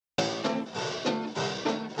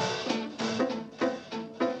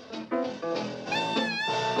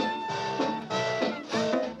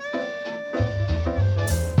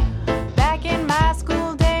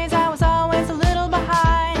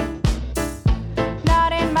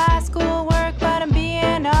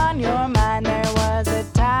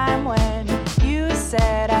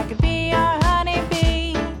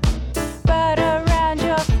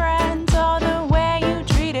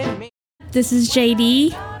This is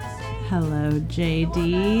JD. Hello,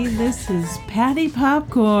 JD. This is Patty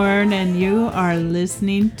Popcorn, and you are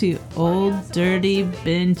listening to Old Dirty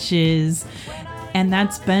Benches. And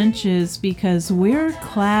that's benches because we're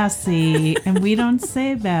classy and we don't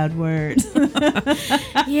say bad words.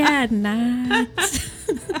 Yeah, not.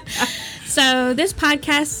 So this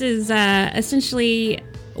podcast is essentially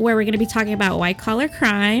where we're going to be talking about white collar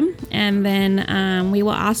crime, and then we will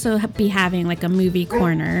also be having like a movie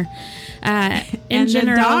corner. In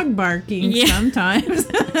general, the dog barking sometimes.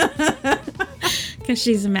 Because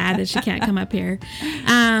she's mad that she can't come up here.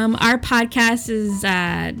 Our podcast is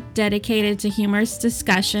dedicated to humorous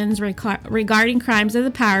discussions regarding crimes of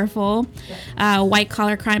the powerful. White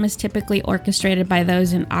collar crime is typically orchestrated by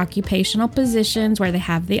those in occupational positions where they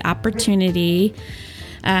have the opportunity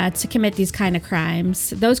to commit these kind of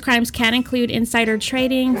crimes. Those crimes can include insider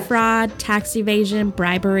trading, fraud, tax evasion,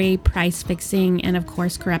 bribery, price fixing, and of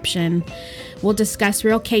course corruption. We'll discuss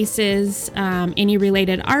real cases, any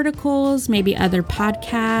related articles, maybe other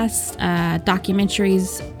podcasts,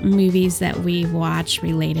 documentaries, movies that we've watched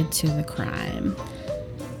related to the crime.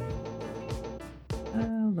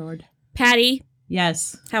 Oh, Lord. Patty?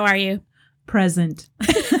 Yes. How are you? Present.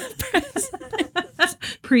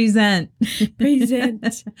 Present.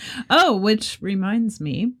 Oh, which reminds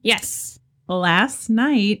me. Yes. Last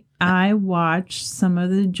night, I watched some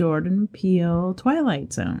of the Jordan Peele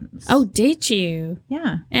Twilight Zones. Oh, did you?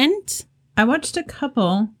 Yeah. And? I watched a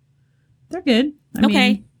couple. They're good. I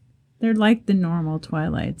mean, they're like the normal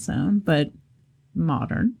Twilight Zone, but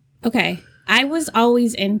modern. Okay. I was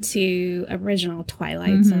always into original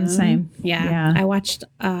Twilight Zone. Same. Yeah. I watched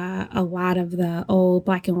a lot of the old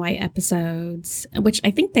black and white episodes, which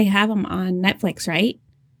I think they have them on Netflix, right?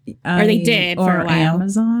 Or they did for a while. Or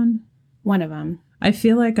Amazon. One of them. I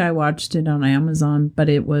feel like I watched it on Amazon, but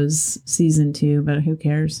it was season 2, but who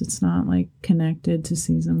cares? It's not like connected to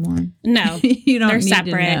season 1. No. You don't they're need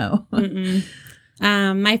separate. to know.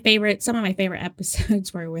 Some of my favorite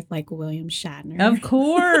episodes were with like William Shatner. Of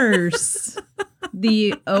course.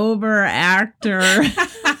 The over actor.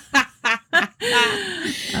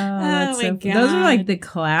 That's my God. Those are like the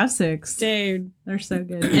classics. Dude. They're so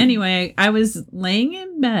good. Anyway, I was laying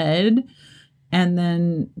in bed and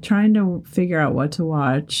then trying to figure out what to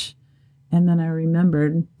watch. And then I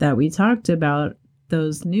remembered that we talked about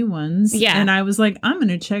those new ones. Yeah. And I was like, I'm going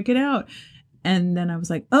to check it out. And then I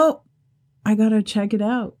was like, oh, I got to check it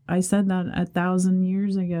out. I said that 1,000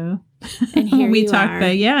 years ago. And here we you talked are.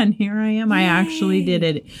 about, and here I am. Yay. I actually did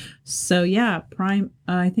it. So yeah, Prime.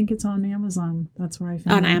 I think it's on Amazon. That's where I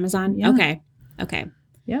found it. On Amazon? Yeah. Okay.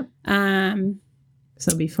 Yep.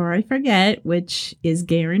 So before I forget, which is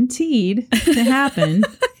guaranteed to happen,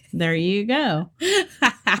 there you go.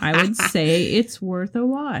 I would say it's worth a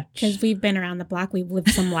watch. Because we've been around the block. We've lived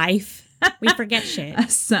some life. We forget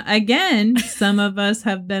shit. So, again, some of us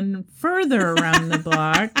have been further around the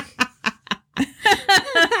block.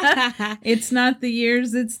 It's not the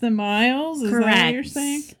years, it's the miles. Is Correct. that what you're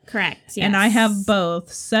saying? Correct. Yes. And I have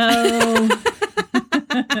both. So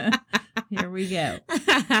here we go.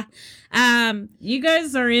 You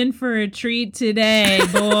guys are in for a treat today,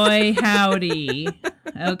 boy. Howdy.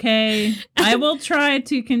 Okay. I will try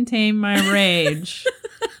to contain my rage,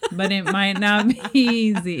 but it might not be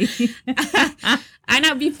easy. I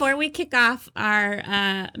know. Before we kick off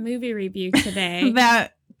our movie review today,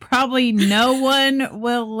 that probably no one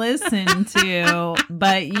will listen to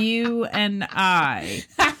but you and I.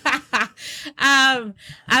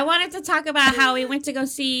 I wanted to talk about how we went to go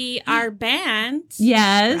see our band.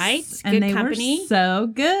 Yes. Right? And Good they company. were so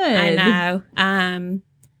good. I know.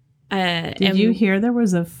 Did you hear there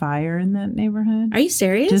was a fire in that neighborhood? Are you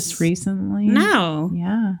serious? Just recently? No.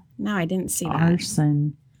 Yeah. No, I didn't see that.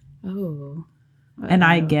 Arson. Oh. And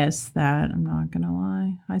I guessed that. I'm not going to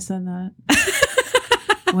lie. I said that.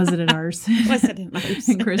 Was it an arson? Was it an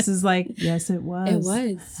arson? And Chris is like, yes, it was. It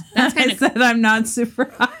was. That's kind I of. said I'm not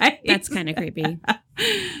surprised. That's kind of creepy.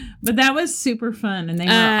 But that was super fun, and they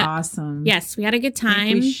were awesome. Yes, we had a good I time.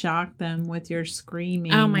 think we shocked them with your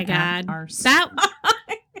screaming. Oh my God.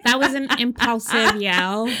 That was an impulsive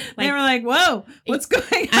yell. They were like, whoa, what's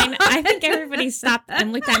going on? I think everybody stopped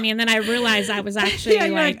and looked at me, and then I realized I was actually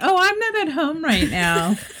you're like, oh, I'm not at home right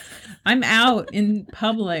now. I'm out in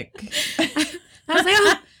public. I was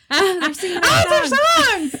like, they're singing their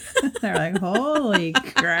song. They're like, holy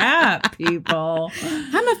crap, people.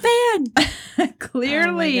 I'm a fan.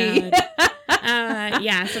 Clearly. Oh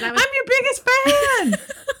yeah, so that was. I'm your biggest fan.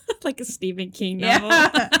 Like a Stephen King novel.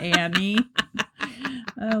 Yeah. Annie.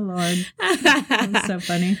 Oh, Lord. That's so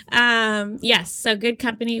funny. Yes. So Good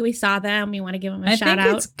Company. We saw them. We want to give them a I shout think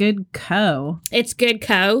out. it's Good Co. It's Good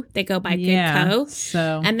Co. They go by Good Co.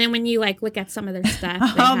 So And then when you like look at some of their stuff,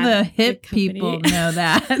 all they the have hip Good Company. people know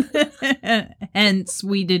that. Hence,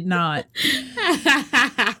 we did not.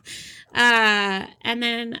 And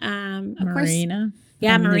then, of course, Marina.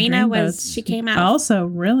 yeah, and the Marina Dreamboats. she came out. Also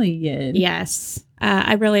really good. Yes.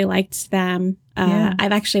 I really liked them. Yeah.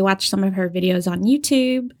 I've actually watched some of her videos on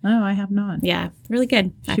YouTube. Oh, I have not. Yeah, really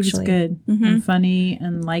good. She Actually. was good and funny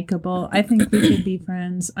and likable. I think we could be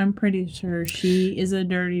friends. I'm pretty sure she is a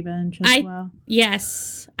dirty bench as well.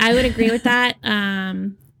 Yes, I would agree with that.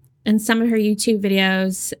 In some of her YouTube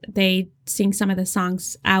videos, they sing some of the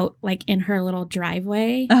songs out like in her little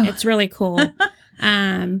driveway. Oh. It's really cool.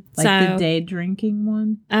 Like the day drinking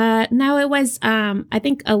one? No, it was I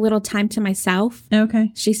think A Little Time to Myself.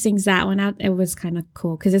 Okay. She sings that one out. It was kind of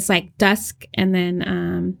cool because it's like dusk and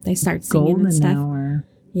then they start singing Golden and stuff. hour.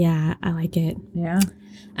 Yeah, I like it. Yeah.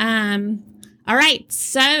 All right,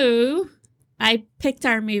 so I picked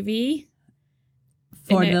our movie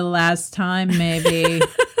For the last time, maybe.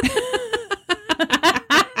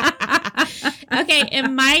 Okay,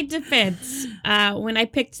 in my defense, when I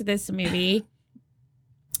picked this movie,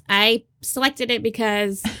 I selected it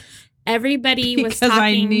because everybody was talking. Because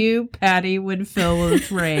I knew Patty would fill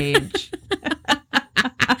with rage.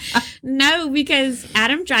 No, because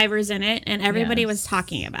Adam Driver's in it and everybody was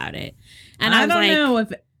talking about it. And I was don't like, know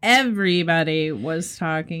if everybody was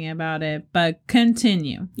talking about it, but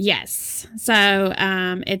continue. yes. So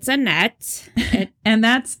it's Annette. And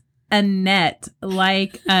that's Annette,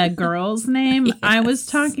 like a girl's name. Yes. I was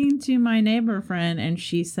talking to my neighbor friend and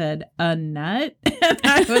she said, a nut? And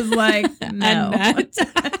I was like, no. Annette.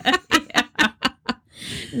 Yeah.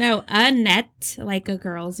 No, Annette, like a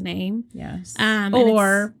girl's name. Yes. And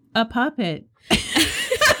Or a puppet.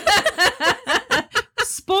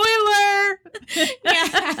 Spoiler!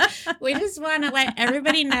 Yeah, we just want to let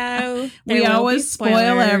everybody know. We always spoil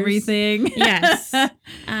everything. Yes.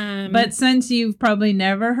 But since you've probably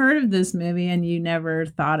never heard of this movie and you never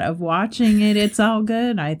thought of watching it, it's all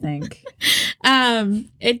good, I think.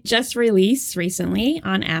 It just released recently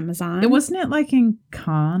on Amazon. Wasn't it like in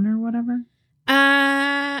Cannes or whatever?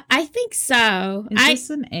 I think so. Is this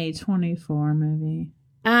an A24 movie?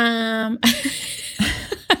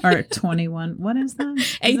 Or 21. What is that?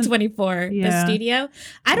 A24, Yeah. the studio.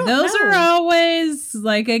 I don't know. Those are always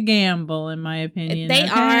like a gamble, in my opinion. They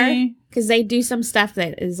are, because they do some stuff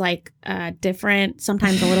that is like different,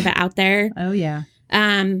 sometimes a little bit out there. Oh, yeah.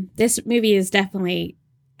 This movie is definitely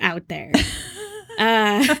out there.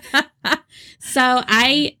 So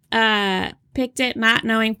I picked it not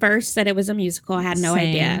knowing first that it was a musical. I had no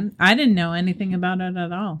idea. I didn't know anything about it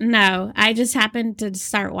at all. No, I just happened to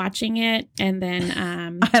start watching it, and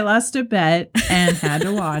then I lost a bet and had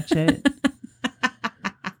to watch it.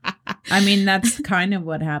 I mean, that's kind of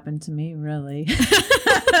what happened to me, really.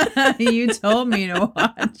 You told me to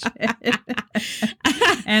watch it.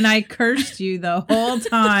 And I cursed you the whole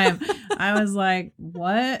time. I was like,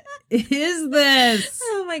 what is this?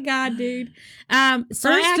 oh my God, dude.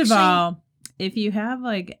 First of all, if you have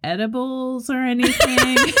like edibles or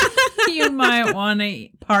anything, you might want to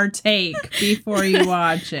partake before you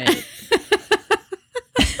watch it.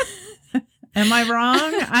 Am I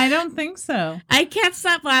wrong? I don't think so. I can't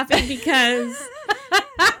stop laughing because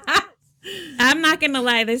I'm not going to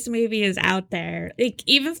lie. This movie is out there. Like,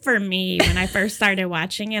 even for me, when I first started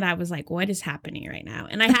watching it, I was like, what is happening right now?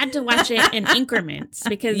 And I had to watch it in increments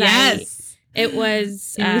because it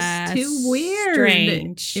was too weird.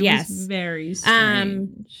 Strange. It yes. was very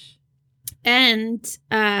strange. And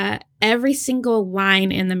every single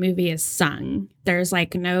line in the movie is sung. There's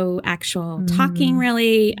like no actual talking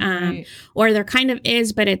really, Right. or there kind of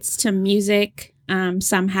is, but it's to music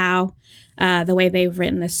somehow, the way they've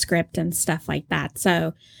written the script and stuff like that.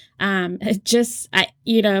 So it just,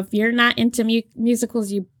 if you're not into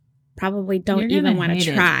musicals, you probably don't even want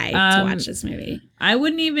to try to watch this movie. I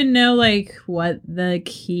wouldn't even know like what the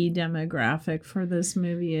key demographic for this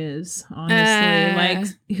movie is, honestly. Like,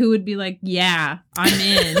 who would be like, yeah, I'm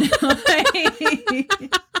in.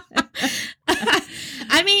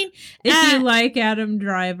 I mean, if you like Adam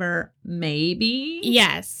Driver, maybe.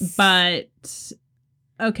 Yes. But,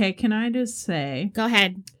 okay, can I just say? Go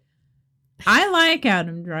ahead. I like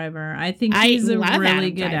Adam Driver. I think he's a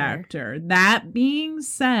really good actor. That being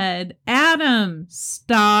said, Adam,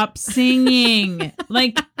 stop singing.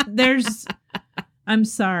 Like, I'm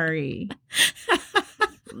sorry.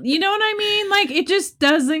 You know what I mean? Like, it just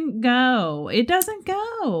doesn't go. It doesn't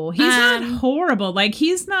go. He's not horrible. Like,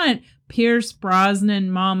 he's not Pierce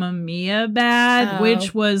Brosnan Mamma Mia bad,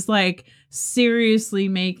 which was like seriously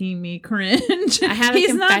making me cringe. I have a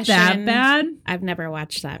He's not that bad. I've never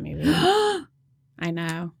watched that movie. I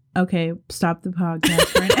know. Okay, stop the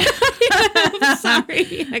podcast right now. I'm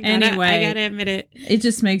sorry. I gotta admit it. It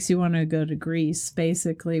just makes you want to go to Greece,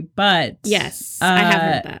 basically. But yes, I have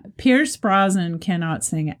heard that. Pierce Brosnan cannot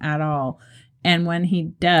sing at all. And when he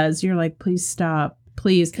does, you're like, please stop.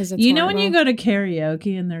 Please. You know, when you go to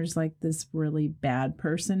karaoke and there's like this really bad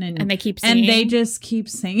person and they keep singing. And they just keep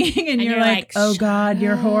singing and you're like, oh God,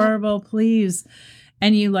 you're horrible. Please.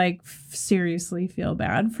 And you like seriously feel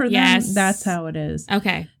bad for them. Yes. That's how it is.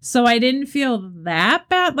 Okay. So I didn't feel that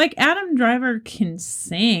bad. Like Adam Driver can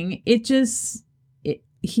sing. He's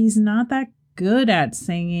not that good at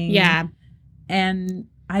singing. Yeah. And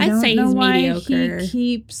I don't know why mediocre. He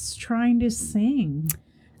keeps trying to sing.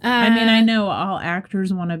 I mean, I know all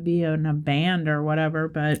actors want to be in a band or whatever,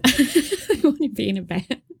 but I want to be in a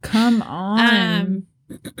band. Come on.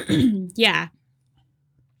 Yeah.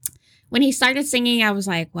 When he started singing, I was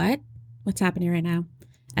like, what? What's happening right now?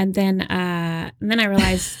 And then I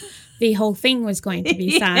realized the whole thing was going to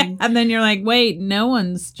be sung. Yeah, and then you're like, wait, no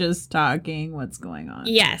one's just talking. What's going on?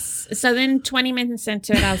 Yes. So then 20 minutes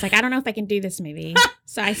into it, I was like, I don't know if I can do this movie.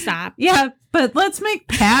 So I stopped. Yeah, but let's make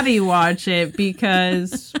Patty watch it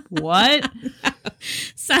because what?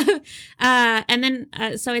 So, and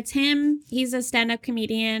then, so it's him. He's a stand-up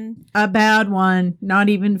comedian. A bad one. Not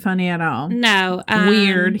even funny at all. No.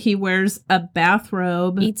 Weird. He wears a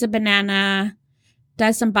bathrobe. Eats a banana.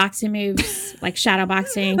 Does some boxing moves, like shadow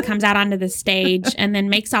boxing, comes out onto the stage, and then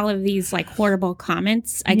makes all of these like horrible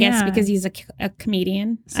comments, I guess, because he's a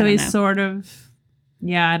comedian. So he's sort of,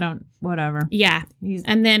 whatever. Yeah.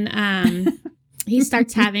 And then he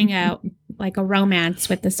starts having a romance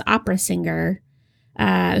with this opera singer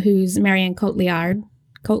who's Marion Cotillard.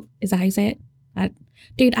 Is that how you say it?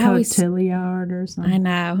 Dude, Cotillard or something. I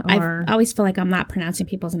know. I always feel like I'm not pronouncing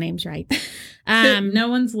people's names right. No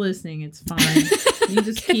one's listening. It's fine. You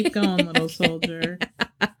just keep going, little soldier.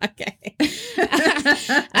 Okay.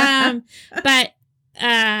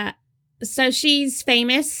 So she's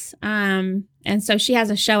famous. And so she has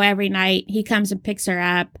a show every night. He comes and picks her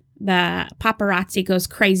up. The paparazzi goes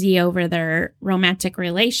crazy over their romantic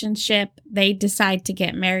relationship. They decide to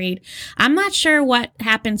get married. I'm not sure what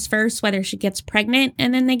happens first, whether she gets pregnant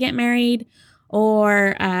and then they get married,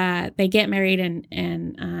 or they get married and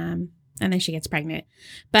then she gets pregnant.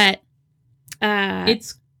 But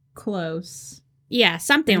it's close. Yeah,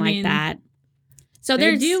 something like that. So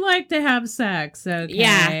they do like to have sex. Okay.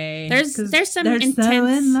 Yeah. There's some intense. So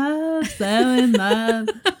in love.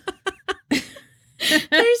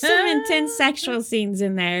 There's some intense sexual scenes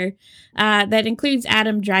in there that includes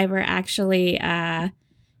Adam Driver actually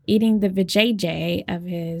eating the vajayjay of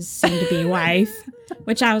his soon-to-be wife,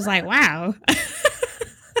 which I was like, wow.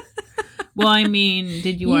 Well, I mean,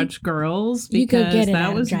 did you watch Girls? Because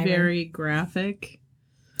that was very graphic.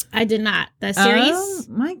 I did not. The series? Oh,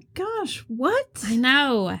 my gosh. What? I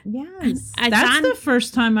know. Yes. That's the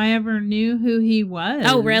first time I ever knew who he was.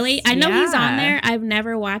 Oh, really? I know he's on there. I've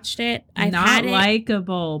never watched it. Not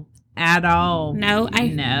likable at all. No. I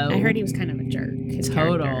heard he was kind of a jerk. His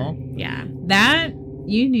total. Character. Yeah.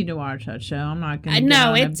 You need to watch that show. I'm not going to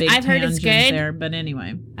No, I've heard it's good. There, but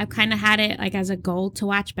anyway. I've kind of had it like as a goal to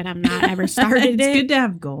watch, but I've not ever started It's good to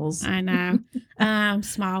have goals. I know.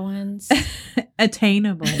 Small ones.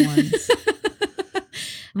 Attainable ones.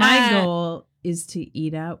 My goal is to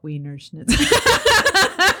eat out Wiener Schnitzel.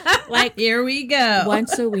 Like, here we go.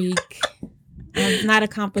 Once a week. I've not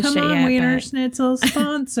accomplished it yet. Come on, Wiener Schnitzel,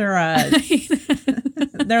 sponsor us.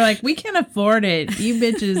 They're like, we can't afford it. You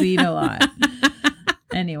bitches eat a lot.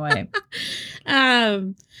 Anyway.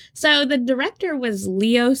 So the director was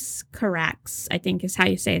Leos Carax, I think is how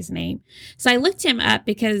you say his name. So I looked him up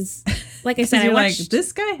because, like I said,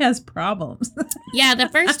 this guy has problems. Yeah, the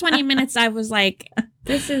first 20 minutes I was like,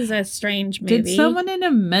 this is a strange movie. Did someone in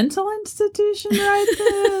a mental institution write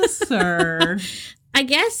this? Or I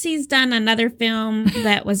guess he's done another film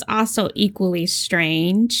that was also equally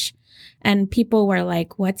strange. And people were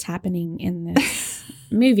like, what's happening in this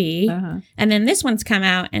movie? And then this one's come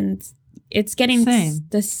out and it's getting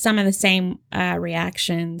some of the same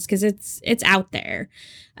reactions because it's out there.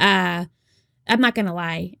 I'm not going to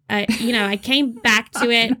lie. I came back to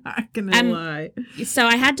it. I'm not going to lie. So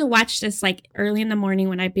I had to watch this like early in the morning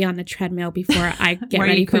when I'd be on the treadmill before I get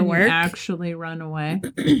ready for work. Actually run away.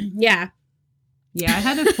 Yeah. Yeah, I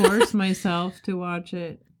had to force myself to watch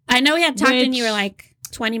it. I know we had talked and you were like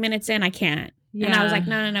 20 minutes in, I can't. Yeah. And I was like,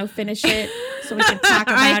 no, finish it so we can talk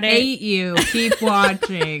about it. I hate you. Keep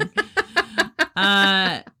watching.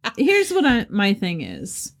 here's what my thing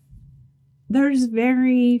is. There's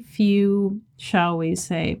very few, shall we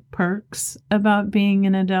say, perks about being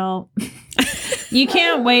an adult. You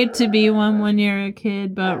can't wait to be one when you're a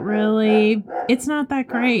kid, but really, it's not that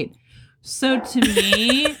great. So to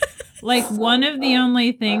me, like, one of the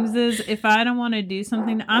only things is if I don't want to do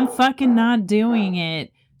something, I'm fucking not doing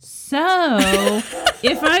it. So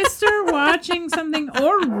if I start watching something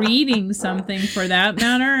or reading something for that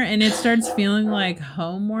matter, and it starts feeling like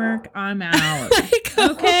homework, I'm out.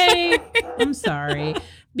 Okay? I'm sorry.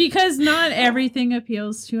 Because not everything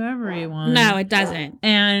appeals to everyone. No, it doesn't.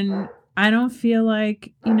 And I don't feel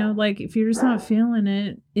like, you know, like if you're just not feeling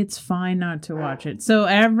it, it's fine not to watch it. So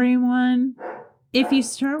everyone, if you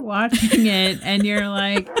start watching it and you're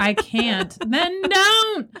like, I can't, then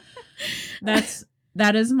don't.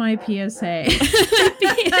 That is my PSA.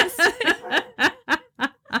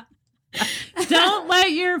 Don't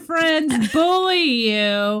let your friends bully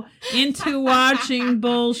you into watching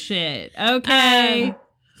bullshit. Okay.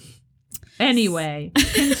 Anyway,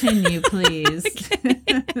 continue, please.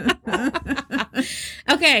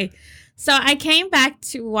 Okay. So I came back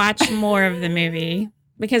to watch more of the movie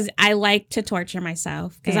because I like to torture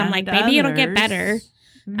myself because I'm like, maybe it'll get better.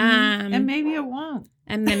 And maybe it won't.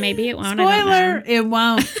 And then maybe it won't. Spoiler, it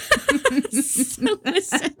won't. So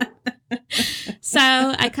listen. So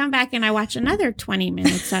I come back and I watch another 20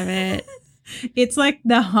 minutes of it. It's like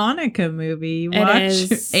the Hanukkah movie. You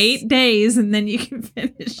watch 8 days and then you can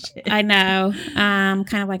finish it. I know.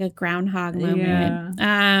 Kind of like a groundhog moment.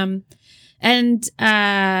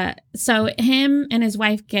 Yeah. So him and his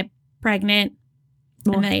wife get pregnant.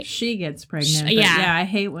 Well, she gets pregnant. But yeah, I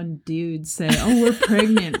hate when dudes say, "Oh, we're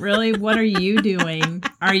pregnant." Really? What are you doing?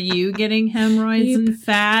 Are you getting hemorrhoids and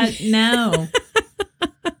fat? No.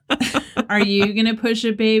 Are you going to push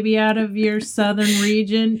a baby out of your southern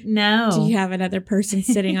region? No. Do you have another person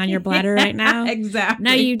sitting on your bladder right now? Exactly.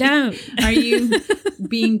 No, you don't. Are you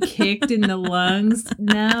being kicked in the lungs?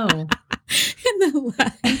 No. In the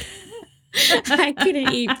lungs. I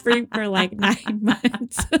couldn't eat fruit for like 9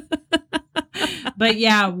 months. But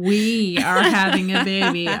yeah, we are having a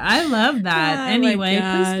baby. I love that. Oh, anyway,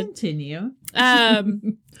 please continue.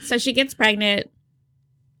 So she gets pregnant.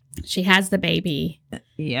 She has the baby.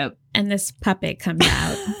 Yep. And this puppet comes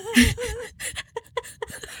out.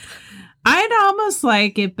 I'd almost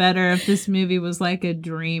like it better if this movie was like a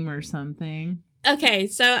dream or something. Okay,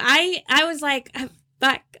 so I was like,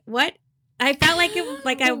 fuck, what? I felt like it was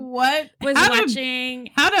like I was watching.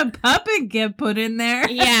 How did a puppet get put in there?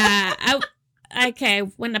 Yeah. Okay.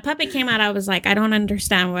 When the puppet came out, I was like, I don't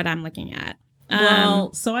understand what I'm looking at.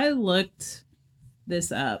 Well, so I looked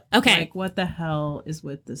this up. Okay. Like, what the hell is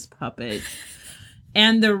with this puppet?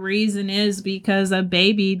 And the reason is because a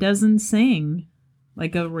baby doesn't sing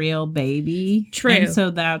like a real baby. True. And so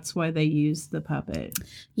that's why they used the puppet.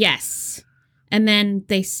 Yes. And then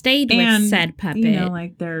they stayed with said puppet. You know,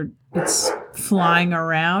 like it's flying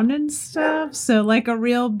around and stuff. So like a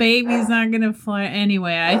real baby's not going to fly.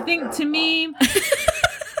 Anyway, I think to me,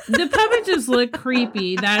 the puppet just looked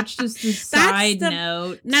creepy. That's just a side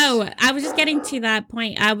note. No, I was just getting to that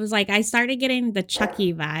point. I was like, I started getting the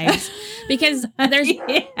Chucky vibes because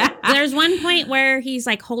there's one point where he's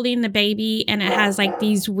like holding the baby and it has like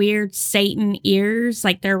these weird Satan ears.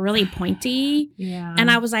 Like they're really pointy. Yeah. And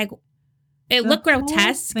I was like, it looked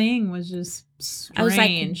grotesque. The whole thing was just strange. I was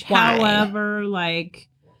like, why? However, like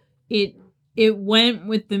it went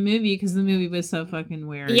with the movie because the movie was so fucking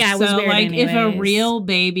weird. Yeah, it was weird like anyways. If a real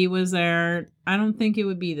baby was there, I don't think it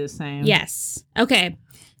would be the same. Yes. Okay.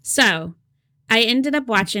 So I ended up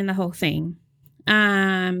watching the whole thing.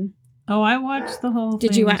 I watched the whole thing.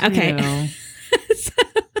 Did you? Okay. Too.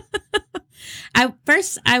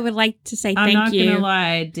 I would like to say thank you. I'm not gonna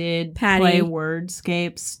lie, I did play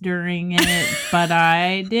Wordscapes during it, but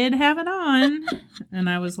I did have it on, and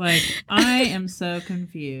I was like, I am so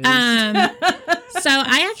confused. So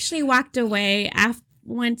I actually walked away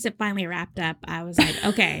once it finally wrapped up. I was like,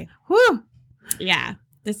 okay, whew, yeah,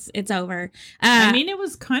 it's over. I mean, it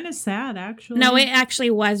was kind of sad, actually. No, it actually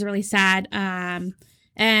was really sad.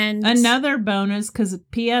 And another bonus, because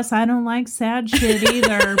P.S. I don't like sad shit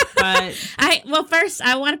either. But first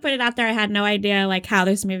I want to put it out there. I had no idea like how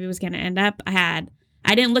this movie was going to end up. I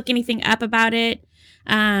didn't look anything up about it.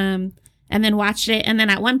 And then watched it. And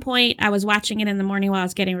then at one point I was watching it in the morning while I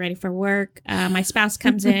was getting ready for work. My spouse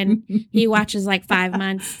comes in. He watches like 5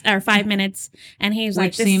 minutes, and he's like,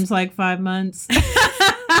 which seems like 5 months.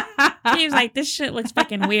 He was like, this shit looks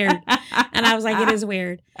fucking weird. And I was like, it is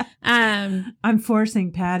weird. I'm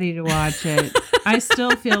forcing Patty to watch it. I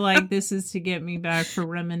still feel like this is to get me back for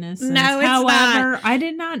reminiscence. No, it's However, not. I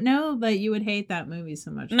did not know that you would hate that movie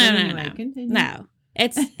so much. No. Continue. No.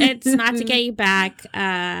 It's not to get you back.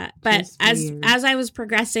 But Just as weird. I was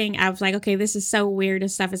progressing, I was like, okay, this is so weird and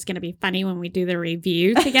stuff. It's gonna be funny when we do the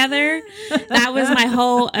review together. That was my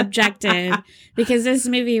whole objective, because this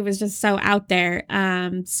movie was just so out there.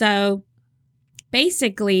 So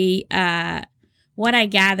basically, what I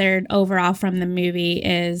gathered overall from the movie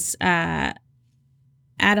is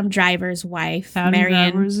Adam Driver's wife, Adam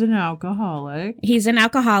Marion. Driver's an alcoholic. He's an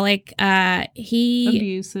alcoholic. He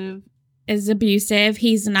Abusive. is abusive.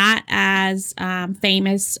 He's not as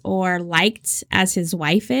famous or liked as his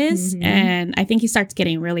wife is. Mhm. And I think he starts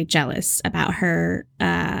getting really jealous about her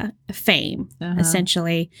fame,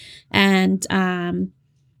 essentially. And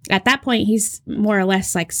at that point, he's more or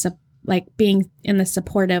less like being in the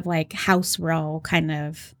supportive, like, house role kind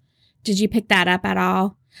of. Did you pick that up at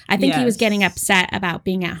all? I think he was Yes. getting upset about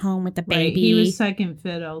being at home with the baby. Right. He was second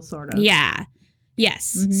fiddle, sort of. Yeah.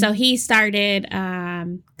 Yes. Mhm. So he started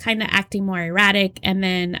kind of acting more erratic, and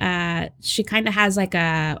then she kind of has like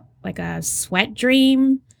a sweat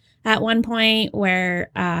dream at one point where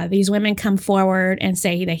these women come forward and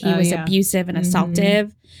say that he was abusive and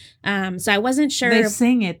assaultive. So I wasn't sure. They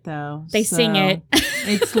sing it though. They sing it.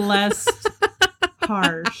 It's less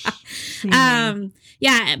harsh. Singing.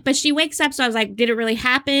 Yeah, but she wakes up, so I was like, did it really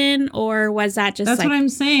happen, or was that just That's like what I'm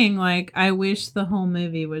saying. Like, I wish the whole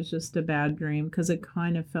movie was just a bad dream, because it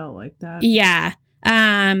kind of felt like that. Yeah.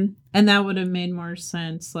 And that would have made more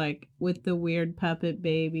sense, like, with the weird puppet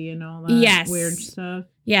baby and all that Yes. weird stuff.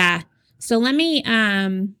 Yeah. So let me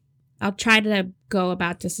I'll try to go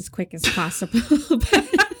about this as quick as possible.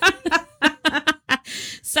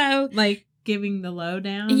 So Like, giving the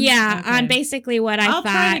lowdown? yeah, Okay. on basically what I'll I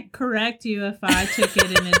try thought, to correct you if I took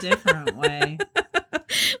it in a different way.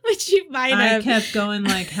 which you might I have. kept going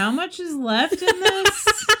like, how much is left in this?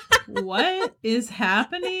 What is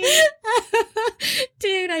happening?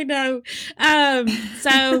 Dude, I know.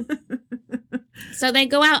 So they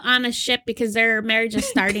go out on a ship because their marriage is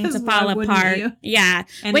starting to 'Cause why fall wouldn't apart. you? Yeah.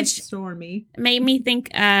 And Which it's stormy. made me think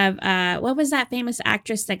of what was that famous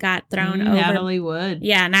actress that got thrown over? Natalie Wood.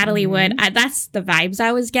 Yeah, Natalie Mhm. Wood. That's the vibes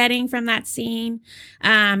I was getting from that scene.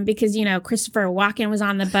 Because, Christopher Walken was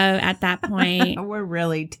on the boat at that point. We're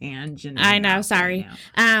really tangent. I know, sorry.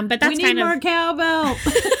 But that's We need kind more of cowbell.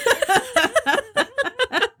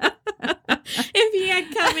 if he had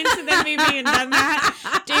come into the movie and done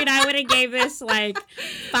that, dude, I would have gave this like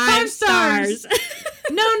 5 stars.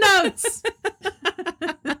 No notes.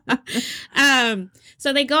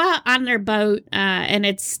 So they go out on their boat, and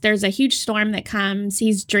there's a huge storm that comes.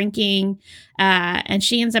 He's drinking, and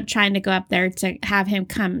she ends up trying to go up there to have him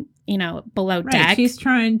come, below Right. deck. She's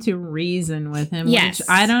trying to reason with him. Yes. Which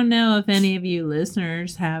I don't know if any of you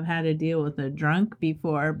listeners have had to deal with a drunk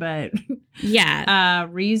before, but Yeah.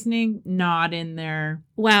 reasoning not in their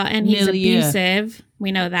Well, and he's milieu. abusive.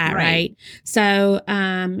 We know that, Right. right? So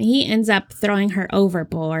he ends up throwing her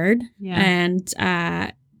overboard Yeah. and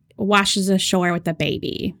washes ashore with the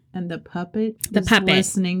baby. And the puppet The was puppet.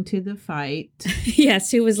 listening to the fight,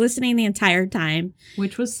 Yes, who was listening the entire time.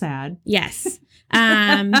 which was sad. Yes.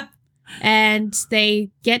 And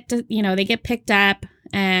they get they get picked up,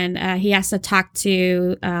 and he has to talk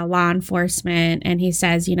to law enforcement, and he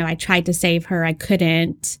says, I tried to save her. I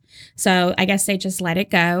couldn't. So I guess they just let it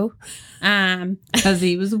go. Because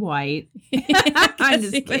he was white. I'm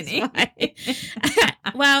just kidding.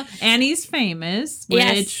 Well, And he's famous, which,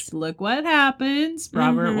 Yes. look what happens.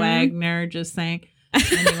 Robert Mhm. Wagner just saying.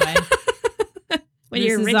 Anyway, when this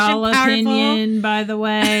you're is rich all and powerful, opinion, by the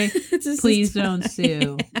way. this is- Please don't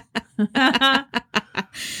sue.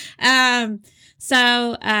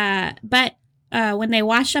 But when they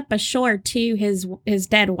wash up ashore too, his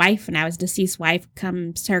dead wife, now his deceased wife,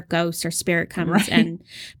 comes, her ghost or spirit comes Right. and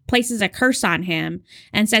places a curse on him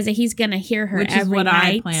and says that he's gonna hear her Which is every what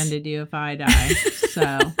night. I plan to do if I die.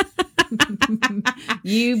 So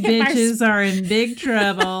you If our bitches are in big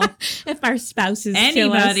trouble. If our spouses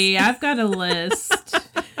Anybody, I've got a list. kill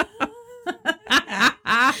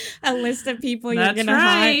us. A list of people you're That's gonna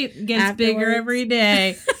right. haunt Gets bigger afterwards. every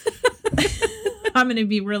day. I'm going to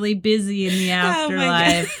be really busy in the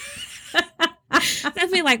afterlife.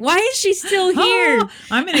 They'll be like, why is she still here? Oh,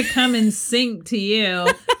 I'm going to come and sink to you.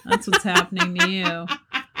 That's what's happening to you.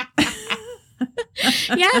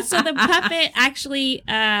 Yeah, so the puppet actually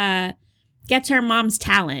gets her mom's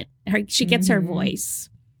talent. She gets her Mhm. voice,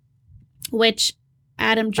 which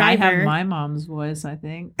Adam I Driver. have my mom's voice, I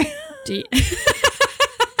think. do you-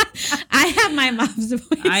 I have my mom's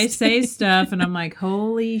voice. I say stuff and I'm like,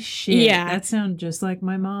 holy shit. Yeah. That sounds just like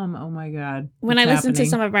my mom. Oh my God. When I listen to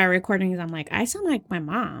some of our recordings, I'm like, I sound like my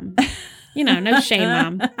mom. No shame,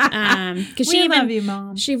 Mom. Because we love you,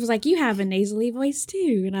 Mom. She was like, you have a nasally voice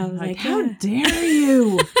too. And I was like, how yeah. dare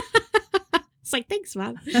you? It's like, thanks,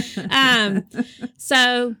 Mom.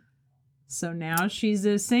 So now she's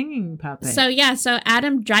a singing puppet. So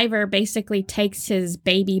Adam Driver basically takes his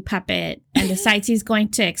baby puppet and decides he's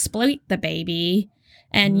going to exploit the baby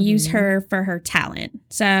and use her for her talent.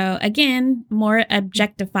 So again, more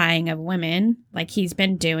objectifying of women like he's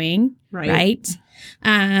been doing, right?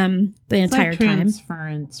 The entire time.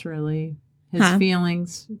 Transference, really. His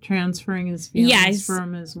feelings, transferring his feelings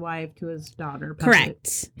from his wife to his daughter puppet.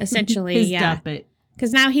 Correct. Essentially, his puppet.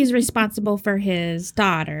 Because now he's responsible for his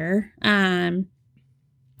daughter.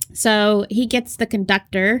 So he gets the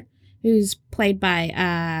conductor, who's played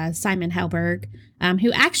by Simon Helberg,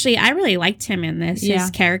 who actually, I really liked him in this, his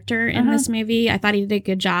character in this movie. I thought he did a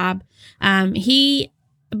good job. He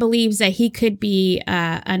believes that he could be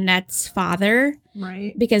Annette's father.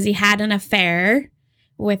 Right. Because he had an affair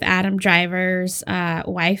with Adam Driver's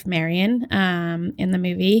wife, Marion, in the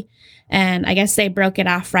movie. And I guess they broke it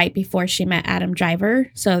off right before she met Adam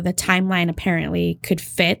Driver. So the timeline apparently could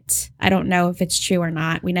fit. I don't know if it's true or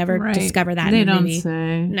not. We never discover that in the movie. They don't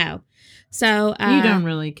say. No. So you don't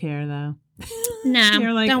really care, though. No,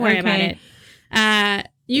 You're like, don't worry about it.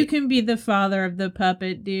 You can be the father of the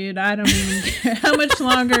puppet, dude. I don't even care. How much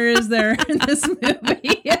longer is there in this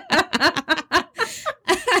movie?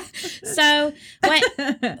 So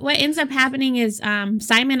what ends up happening is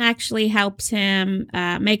Simon actually helps him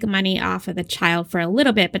make money off of the child for a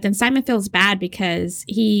little bit, but then Simon feels bad because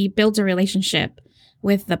he builds a relationship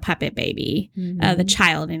with the puppet baby, the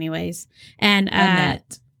child anyways. And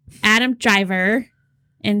Adam Driver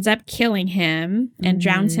ends up killing him and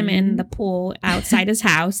drowns him in the pool outside his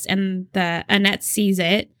house, and Annette sees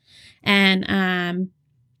it, and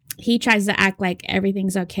he tries to act like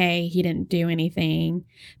everything's okay. He didn't do anything.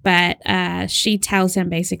 But she tells him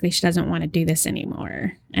basically she doesn't want to do this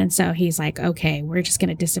anymore. And so he's like, okay, we're just going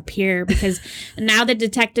to disappear because now the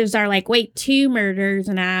detectives are like, wait, 2 murders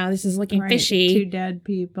now. This is looking fishy. 2 dead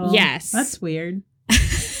people. Yes. That's weird.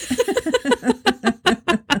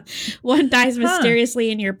 One dies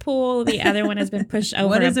mysteriously in your pool. The other one has been pushed over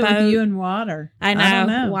What is a it boat. with you and water? I don't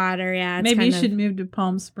know. Water, yeah. Maybe you should move to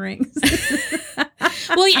Palm Springs.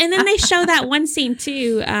 Well, and then they show that one scene,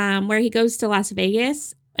 too, where he goes to Las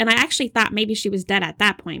Vegas. And I actually thought maybe she was dead at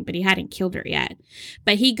that point, but he hadn't killed her yet.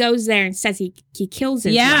 But he goes there and says he kills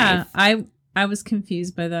his wife. I was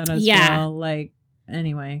confused by that as well. Like,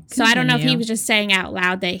 anyway. So I don't know if he was just saying out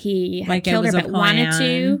loud that he had killed her but wanted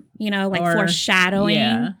to, foreshadowing.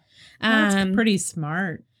 Yeah. That's pretty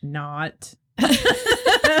smart. Not.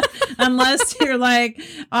 Unless you're like,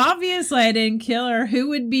 obviously I didn't kill her. Who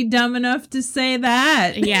would be dumb enough to say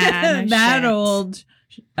that? Yeah. That old,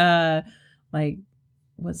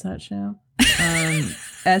 what's that show?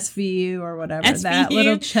 SVU or whatever. SVU? That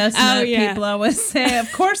little chestnut people always say.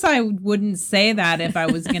 Of course I wouldn't say that if I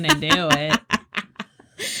was going to do it.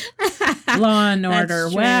 Law and Order.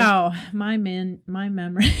 Wow. My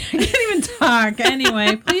memory. I can't even talk.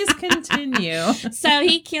 Anyway, please continue. So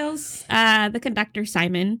he kills the conductor,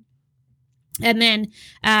 Simon. And then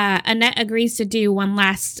Annette agrees to do one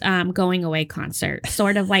last going away concert,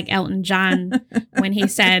 sort of like Elton John when he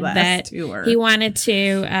said that tour. He wanted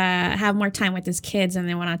to have more time with his kids and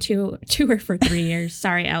they went on tour for 3 years.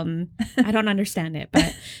 Sorry, Elton. I don't understand it.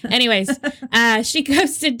 But anyways, she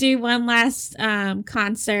goes to do one last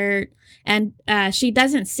concert and she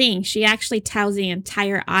doesn't sing. She actually tells the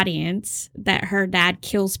entire audience that her dad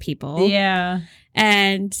kills people. Yeah.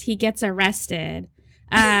 And he gets arrested.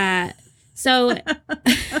 So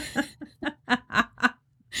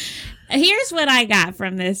here's what I got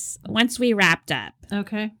from this once we wrapped up.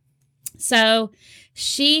 Okay. So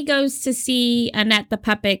she goes to see Annette the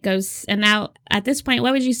puppet and now at this point,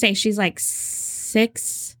 what would you say? She's like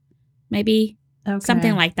 6, maybe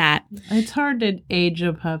something like that. It's hard to age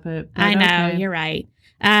a puppet. I know, you're right.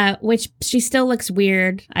 Which she still looks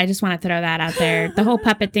weird. I just want to throw that out there. The whole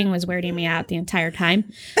puppet thing was weirding me out the entire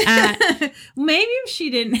time. Maybe if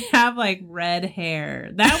she didn't have like red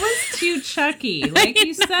hair, that was too Chucky, like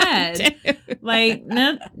you said. Like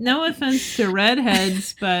no offense to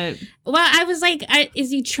redheads, but I was like,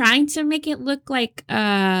 is he trying to make it look like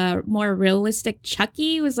more realistic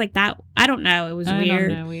Chucky? Was like that? I don't know. It was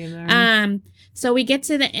weird. I don't know either. So we get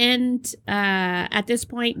to the end. At this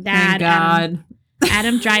point, Thank God.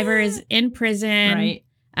 Adam Driver is in prison. Right.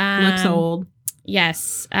 Looks old.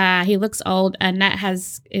 Yes. He looks old. Annette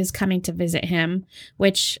is coming to visit him,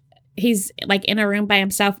 which he's like in a room by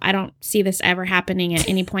himself. I don't see this ever happening at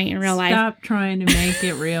any point in real life. Stop trying to make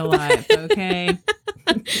it real life, okay?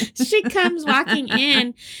 She comes walking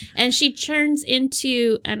in and she turns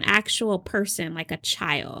into an actual person, like a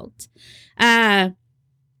child. And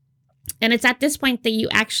it's at this point that you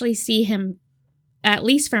actually see him, at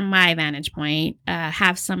least from my vantage point,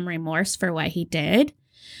 have some remorse for what he did.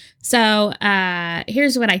 So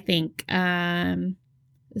here's what I think.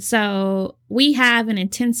 So we have an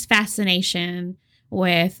intense fascination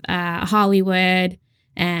with Hollywood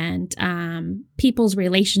and people's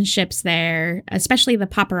relationships there, especially the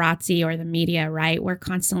paparazzi or the media, right? We're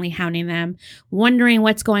constantly hounding them, wondering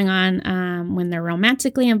what's going on when they're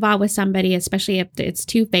romantically involved with somebody, especially if it's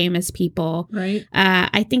two famous people. Right.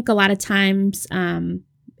 I think a lot of times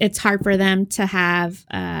it's hard for them to have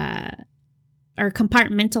or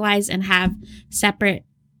compartmentalize and have separate,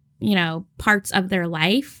 parts of their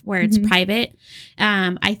life where it's private.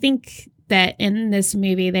 I think that in this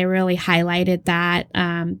movie, they really highlighted that.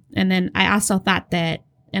 And then I also thought that,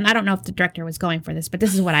 and I don't know if the director was going for this, but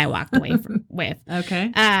this is what I walked away with.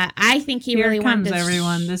 Okay. I think he Here really comes, wanted to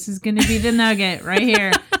everyone. This is going to be the nugget right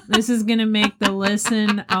here. This is going to make the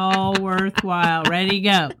listen all worthwhile. Ready,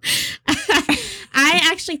 go. I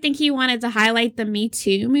actually think he wanted to highlight the Me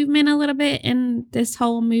Too movement a little bit in this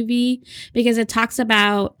whole movie because it talks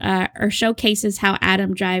about or showcases how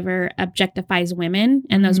Adam Driver objectifies women.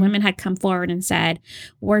 And those women had come forward and said,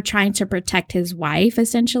 we're trying to protect his wife,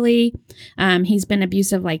 essentially. He's been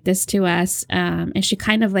abusive like this to us. And she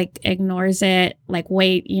kind of like ignores it, like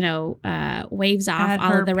waves off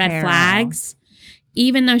all of the red flags,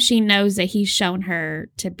 even though she knows that he's shown her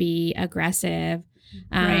to be aggressive.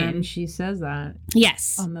 Right, and she says that.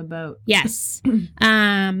 Yes. On the boat. Yes.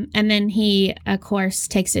 And then he, of course,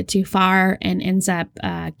 takes it too far and ends up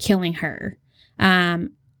killing her. And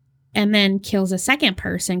then kills a second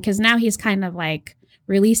person because now he's kind of like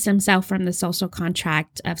released himself from the social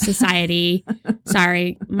contract of society.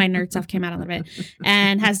 Sorry, my nerd stuff came out a little bit.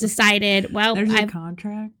 And has decided, well, there's a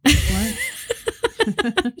contract? What?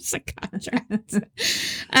 It's a contract.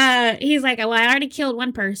 He's like, well, I already killed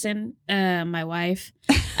one person, my wife.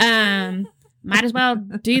 Might as well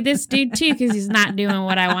do this dude too because he's not doing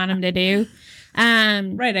what I want him to do.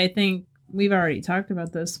 Right. I think we've already talked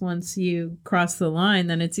about this. Once you cross the line,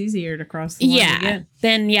 then it's easier to cross the line again.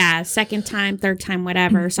 Then second time, third time,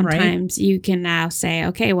 whatever. Sometimes you can now say,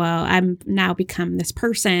 okay, well, I'm now become this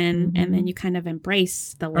person. And then you kind of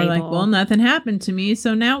embrace the label. Or like, well, nothing happened to me,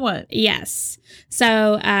 so now what? Yes.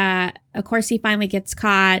 So, of course, he finally gets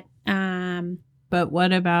caught. But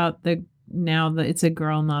what about now that it's a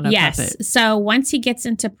girl, not a puppet? So once he gets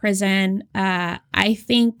into prison, I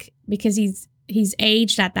think because he's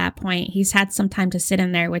aged at that point, he's had some time to sit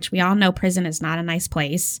in there, which we all know prison is not a nice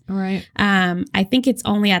place. Right. I think it's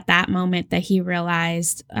only at that moment that he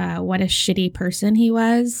realized what a shitty person he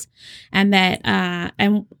was and that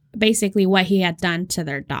and basically what he had done to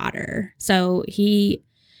their daughter. So he,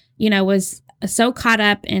 was so caught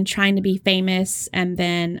up in trying to be famous and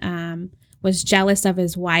then was jealous of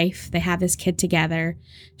his wife. They have this kid together.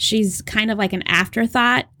 She's kind of like an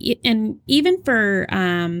afterthought. And even for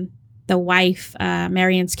the wife,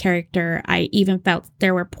 Marion's character, I even felt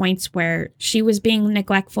there were points where she was being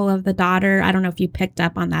neglectful of the daughter. I don't know if you picked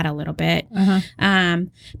up on that a little bit.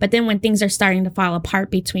 But then when things are starting to fall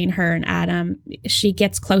apart between her and Adam, she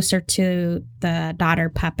gets closer to the daughter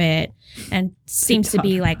puppet and seems to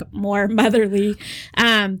be like more motherly.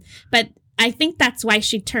 But I think that's why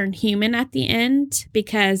she turned human at the end,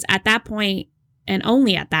 because at that point, and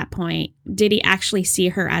only at that point, did he actually see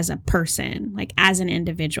her as a person, like as an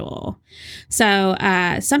individual. So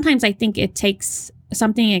sometimes I think it takes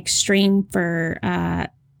something extreme for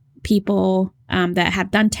people that have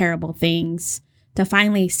done terrible things to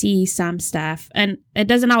finally see some stuff. And it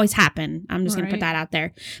doesn't always happen. I'm just going to put that out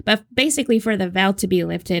there. But basically for the veil to be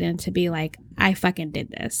lifted and to be like, I fucking did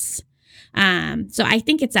this. So I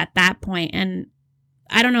think it's at that point. And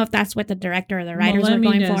I don't know if that's what the director or the writers were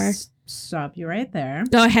going for. Stop you right there.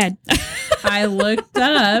 Go ahead. I looked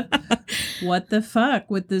up what the fuck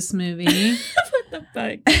with this movie. What the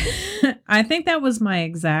fuck? I think that was my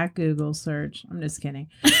exact Google search. I'm just kidding.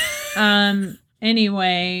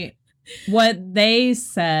 Anyway, what they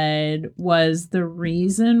said was the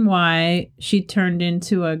reason why she turned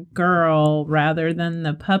into a girl rather than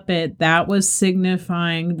the puppet, that was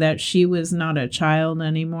signifying that she was not a child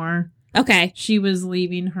anymore. Okay. She was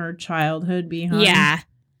leaving her childhood behind. Yeah.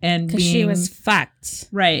 And because she was fucked.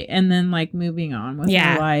 Right. And then like moving on with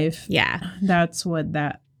her life. Yeah. That's what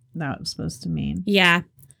that was supposed to mean. Yeah.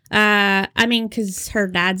 I mean, because her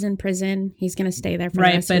dad's in prison. He's going to stay there for the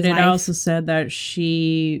Right, rest of but his it life. also said that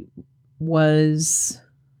she was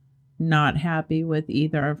not happy with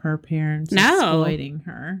either of her parents exploiting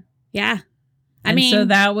her. Yeah. I mean, so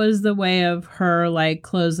that was the way of her like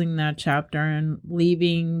closing that chapter and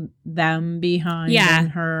leaving them behind and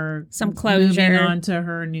her some closure, moving on to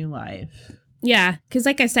her new life. Yeah, because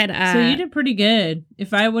like I said, so you did pretty good.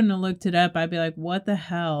 If I wouldn't have looked it up, I'd be like, "What the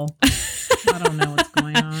hell? I don't know what's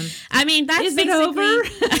going on." I mean, that's is it over?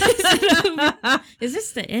 Is it over? Is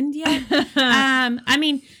this the end yet? I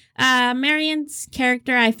mean. Marion's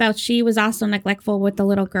character, I felt she was also neglectful with the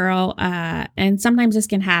little girl. And sometimes this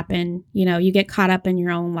can happen. You know, you get caught up in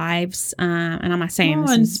your own lives. And I'm not saying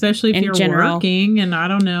this, especially if you're general. working. And I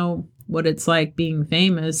don't know what it's like being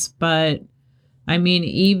famous, but I mean,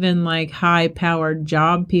 even like high-powered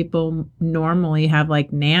job people normally have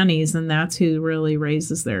like nannies, and that's who really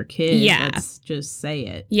raises their kids. Yeah, let's just say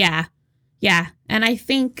it. Yeah, and I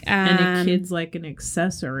think and a kid's like an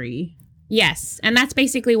accessory. Yes, and that's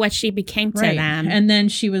basically what she became to them. And then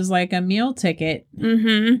she was like a meal ticket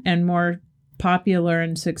and more popular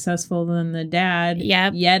and successful than the dad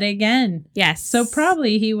yet again. Yes. So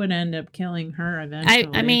probably he would end up killing her eventually.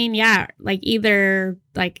 I mean, yeah, like either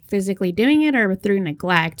like physically doing it or through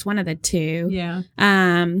neglect, one of the two. Yeah.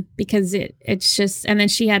 Because it's just, and then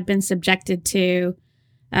she had been subjected to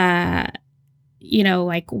you know,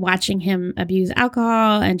 like watching him abuse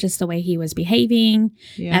alcohol and just the way he was behaving.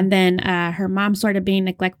 Yeah. And then her mom sort of being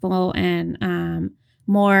neglectful and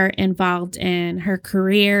more involved in her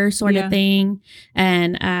career sort of thing.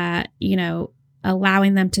 And, you know,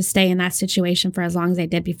 allowing them to stay in that situation for as long as they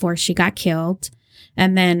did before she got killed.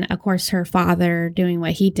 And then, of course, her father doing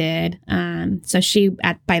what he did. So she,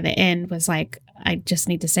 by the end, was like, I just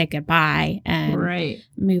need to say goodbye and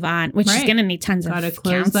move on, which is going to need tons of counseling. Gotta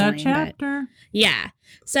close that chapter. Yeah.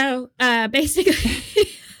 So basically,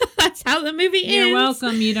 that's how the movie ends. You're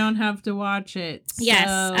welcome. You don't have to watch it. Yes.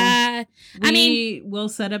 I mean, we'll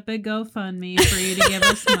set up a GoFundMe for you to give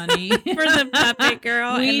us money. For the puppet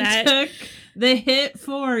girl. We took the hit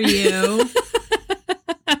for you.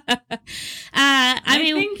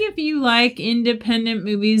 I think if you like independent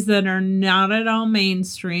movies that are not at all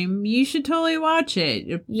mainstream, you should totally watch it.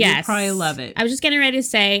 You'll probably love it. I was just getting ready to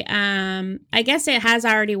say, I guess it has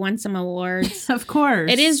already won some awards. Of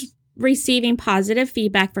course. It is receiving positive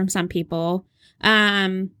feedback from some people.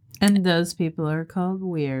 And those people are called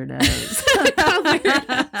weirdos.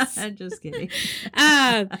 I'm just kidding.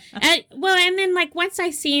 And then like once I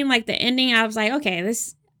seen like the ending, I was like, okay,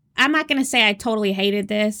 I'm not going to say I totally hated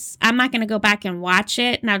this. I'm not going to go back and watch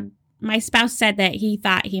it. Now, my spouse said that he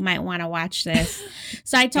thought he might want to watch this.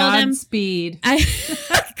 So I told him... Godspeed.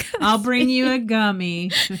 I'll bring you a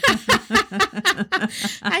gummy.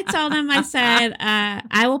 I told him, I said,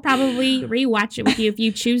 I will probably rewatch it with you if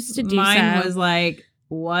you choose to do so. Mine was like,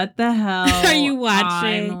 what the hell are you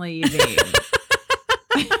watching? I'm leaving.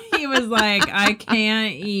 He was like, I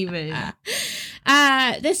can't even.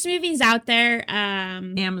 This movie's out there.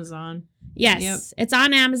 Amazon. Yes, It's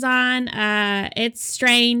on Amazon. It's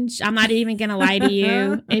strange. I'm not even gonna lie to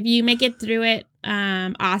you. If you make it through it,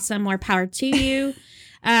 awesome. More power to you.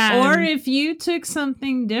 Or if you took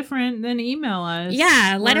something different, then email us.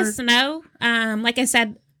 Yeah, let us know. Like I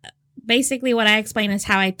said, basically what I explained is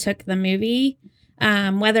how I took the movie.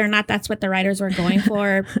 Whether or not that's what the writers were going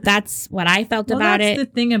for, that's what I felt about it. That's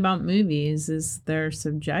the thing about movies is they're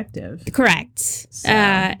subjective. Correct. So.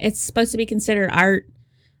 It's supposed to be considered art.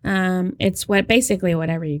 It's basically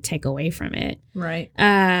whatever you take away from it. Right.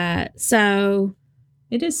 So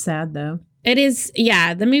it is sad though. It is.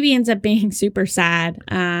 Yeah. The movie ends up being super sad.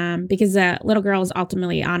 Because the little girl is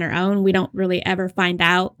ultimately on her own. We don't really ever find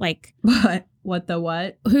out like what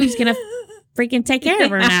who's gonna freaking take care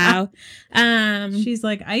of her now. She's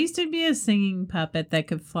like, I used to be a singing puppet that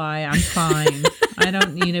could fly. I'm fine. I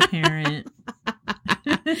don't need a parent.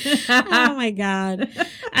 Oh my God.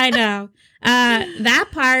 I know. That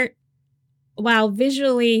part, while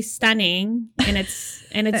visually stunning in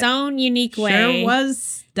its own unique way, sure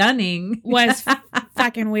was stunning. Was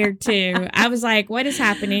fucking weird too. I was like, what is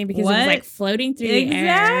happening? Because it was like floating through the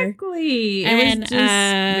air. Exactly. It was just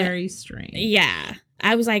very strange. Yeah.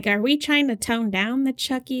 I was like, are we trying to tone down the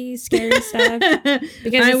Chucky scary stuff?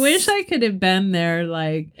 Because I wish I could have been there,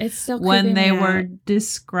 like, it's still when they were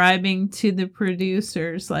describing to the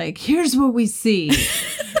producers, like, here's what we see.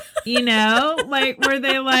 You know? Like, were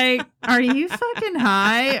they like, are you fucking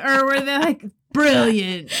high? Or were they like,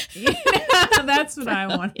 brilliant? You know? That's what I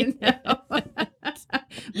want to know.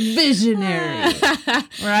 Visionary.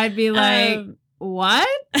 Where I'd be like, what?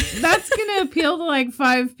 That's going to appeal to like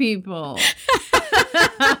 5 people.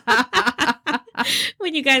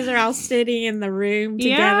 When you guys are all sitting in the room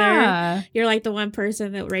together, Yeah. you're like the one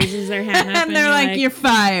person that raises their hand up, And they're like, you're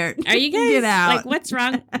fired. Are you guys Get out. like, what's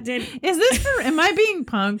wrong? Is this for, am I being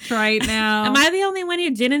punked right now? Am I the only one who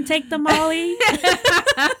didn't take the Molly?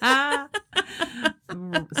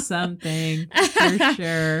 Something for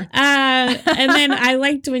sure. And then I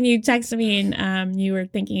liked when you texted me and you were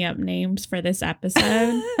thinking up names for this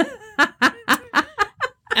episode.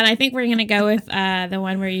 And I think we're going to go with the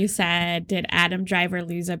one where you said, did Adam Driver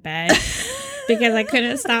lose a bet? Because I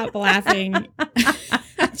couldn't stop laughing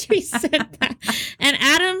after you said that. And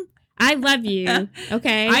Adam, I love you.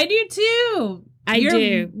 Okay. I do too. You're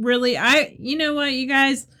do. Really, you know what, you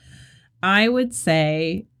guys? I would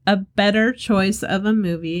say a better choice of a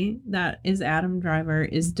movie that is Adam Driver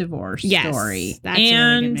is Divorce Story. That's a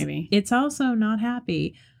really good movie. It's also not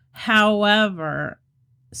happy. However,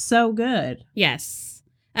 so good. Yes.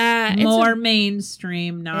 More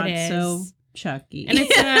mainstream, not so Chucky. And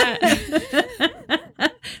it's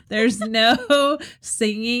there's no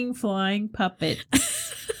singing flying puppets.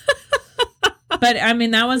 But I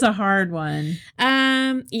mean, that was a hard one.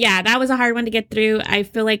 Yeah, that was a hard one to get through. I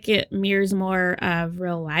feel like it mirrors more of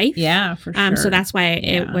real life. Yeah, for sure. So that's why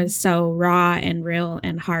it was so raw and real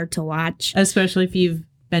and hard to watch. Especially if you've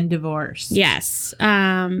been divorced. Yes.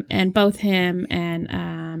 And both him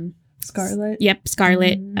and Scarlett. Yep,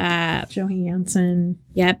 Scarlett. Johansson.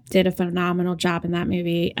 Yep, did a phenomenal job in that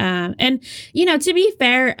movie. And you know, to be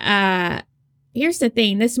fair, here's the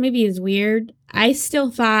thing. This movie is weird. I still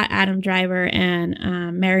thought Adam Driver and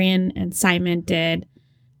Marion and Simon did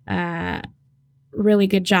a really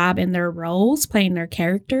good job in their roles, playing their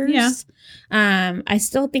characters. Yeah. I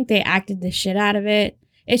still think they acted the shit out of it.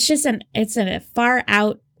 It's just it's a far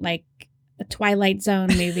out, like, a Twilight Zone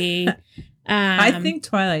movie. I think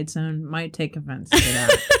Twilight Zone might take offense to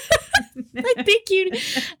that.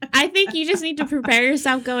 I think you just need to prepare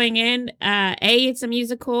yourself going in. A, it's a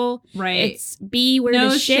musical. Right. It's B, we're no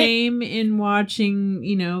the shit. shame in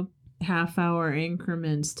watching, half-hour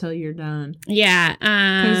increments till you're done. Yeah.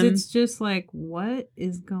 Because it's just like, what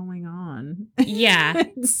is going on? Yeah.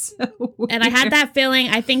 It's so weird. And I had that feeling,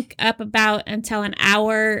 I think, up about until an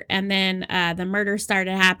hour, and then the murder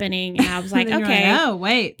started happening, and I was like, okay, like, oh,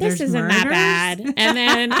 wait, this isn't that bad. And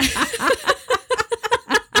then...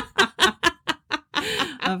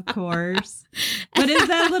 Of course. But is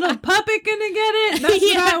that little puppet gonna get it? That's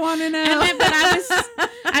what I want to know. And then, but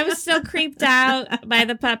I was still creeped out by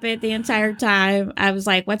the puppet the entire time. I was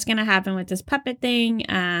like, what's gonna happen with this puppet thing?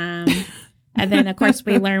 And then of course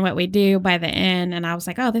we learn what we do by the end, and I was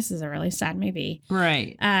like, oh, this is a really sad movie.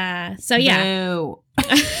 Right. So yeah. No.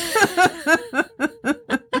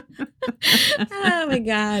 Oh my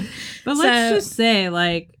God. But let's just say,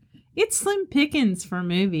 like, it's slim pickings for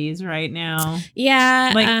movies right now.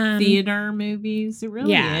 Yeah. Like theater movies. It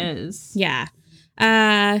really is. Yeah.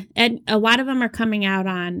 And a lot of them are coming out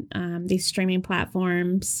on these streaming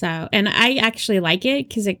platforms. So, and I actually like it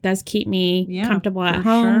because it does keep me comfortable at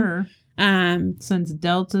home. Sure. Since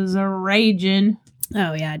Deltas are raging.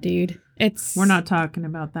 Oh yeah, dude. We're not talking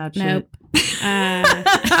about that shit. Nope.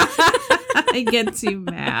 I get too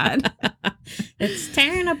mad. It's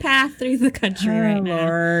tearing a path through the country right now.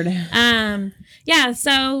 Lord. Yeah,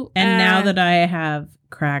 so and now that I have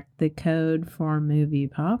cracked the code for movie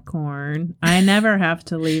popcorn, I never have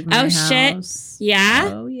to leave my house. Shit. Yeah?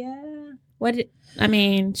 Oh yeah.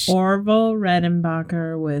 Orville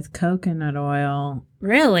Redenbacher with coconut oil.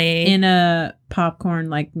 Really? In a popcorn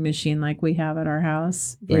machine like we have at our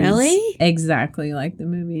house. Really? Exactly like the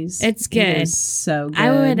movies. It's good. It is so good. I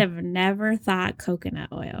would have never thought coconut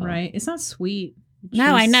oil. Right? It's not sweet. It's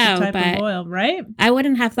no, I know, type but of oil, right? I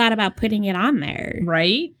wouldn't have thought about putting it on there.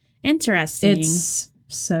 Right? Interesting. It's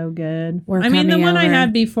so good. We're the one over. I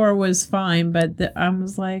had before was fine, but I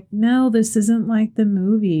was like, no, this isn't like the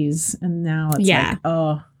movies. And now it's like,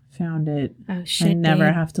 oh, found it. Oh, shit. I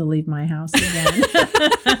never have to leave my house again.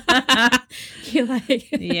 You're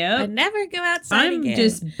like, yep. I never go outside again. I'm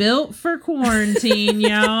just built for quarantine,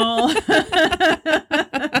 y'all.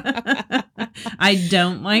 I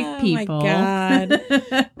don't like people. Oh, my God.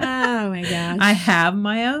 Oh, my gosh. I have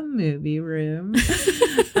my own movie room.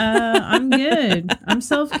 I'm good. I'm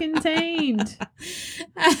self-contained.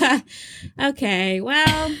 Okay,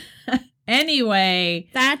 well. Anyway,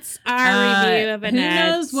 that's our review of Annette. Who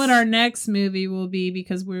knows what our next movie will be,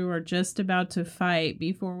 because we were just about to fight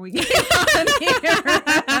before we get on here.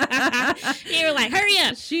 You were like, hurry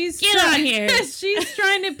up. Get on here. She's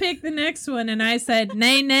trying to pick the next one, and I said,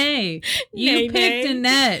 nay. You picked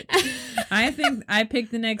Annette. I think I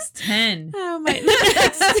picked the next 10. Oh my!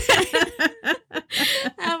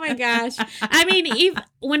 Oh my gosh! I mean,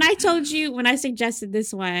 when I suggested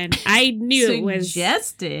this one, I knew it was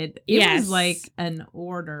suggested. It was like an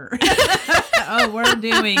order. Oh, we're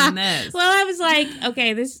doing this. Well, I was like,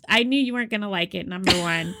 okay, I knew you weren't gonna like it. Number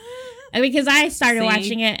one. Because I started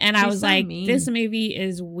watching it and I was like, mean. This movie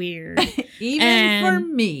is weird. Even for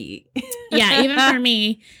me. Yeah, even for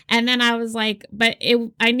me. And then I was like,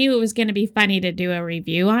 I knew it was going to be funny to do a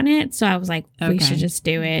review on it. So I was like, we should just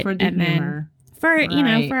do it. For the humor.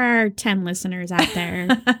 Then for our 10 listeners out there.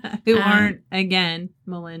 Who aren't, again,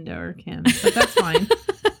 Melinda or Kim. But that's fine.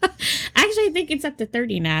 Actually, I think it's up to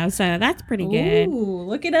 30 now, so that's pretty good. Ooh,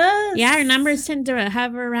 look at us. Yeah, our numbers tend to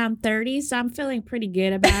hover around 30, so I'm feeling pretty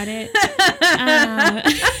good about it.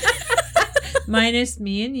 Minus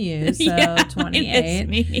me and you, so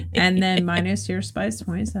 28. And then minus your spouse,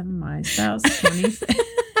 27. My spouse, 26.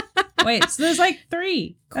 Wait, so there's like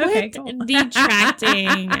 3. Okay, cool.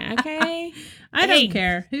 Detracting, okay? I don't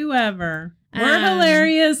care. Whoever. We're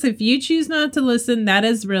hilarious. If you choose not to listen, that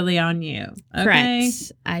is really on you. Okay?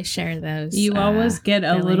 Correct. I share those. You always get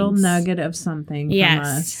a little nugget of something from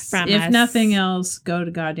us. If nothing else, go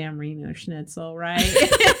to goddamn Reno Schnitzel, right?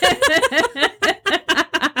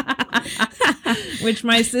 Which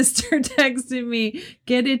my sister texted me,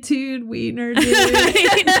 get a tuned wiener, dude.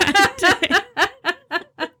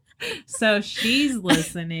 So she's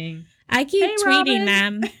listening. I keep tweeting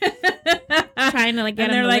them, trying to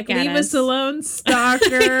get them to look at us. Leave us alone,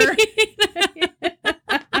 stalker.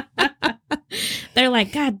 They're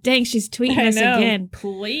like, God dang, she's tweeting us again.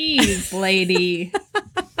 Please, lady.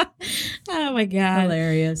 Oh my God.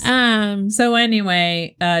 Hilarious. So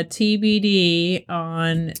anyway, TBD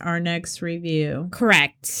on our next review.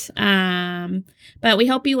 Correct. But we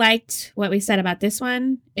hope you liked what we said about this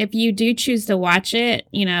one. If you do choose to watch it,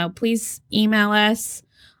 please email us.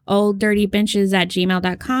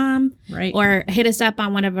 olddirtybenches@gmail.com. Right. Or hit us up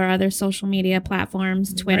on one of our other social media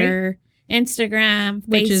platforms, Twitter, Instagram,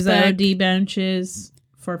 which Facebook. is OD Benches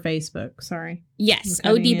for Facebook. Sorry. Yes.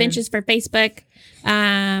 OD Benches for Facebook.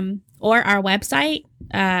 Or our website.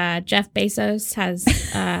 Jeff Bezos has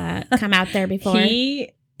come out there before.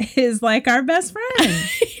 He is like our best friend.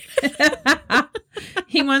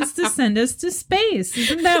 He wants to send us to space.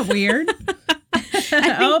 Isn't that weird?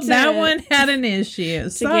 That one had an issue.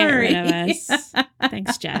 Sorry. Get rid of us.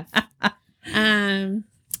 Thanks, Jeff.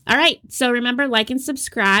 All right. So remember, like and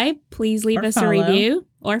subscribe. Please leave us a review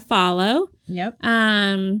or follow. Yep.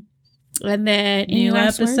 And then new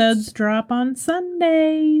episodes drop on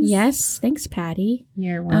Sundays. Yes. Thanks, Patty.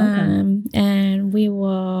 You're welcome. And we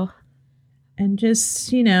will. And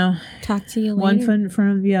just, talk to you later. One foot in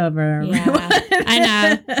front of the other. Yeah, I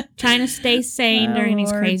know. Trying to stay sane during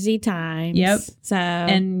these crazy times. Yep. So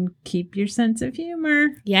and keep your sense of humor.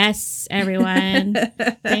 Yes, everyone.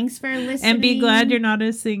 Thanks for listening. And be glad you're not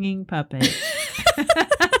a singing puppet.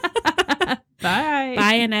 Bye.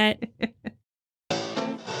 Bye, Annette.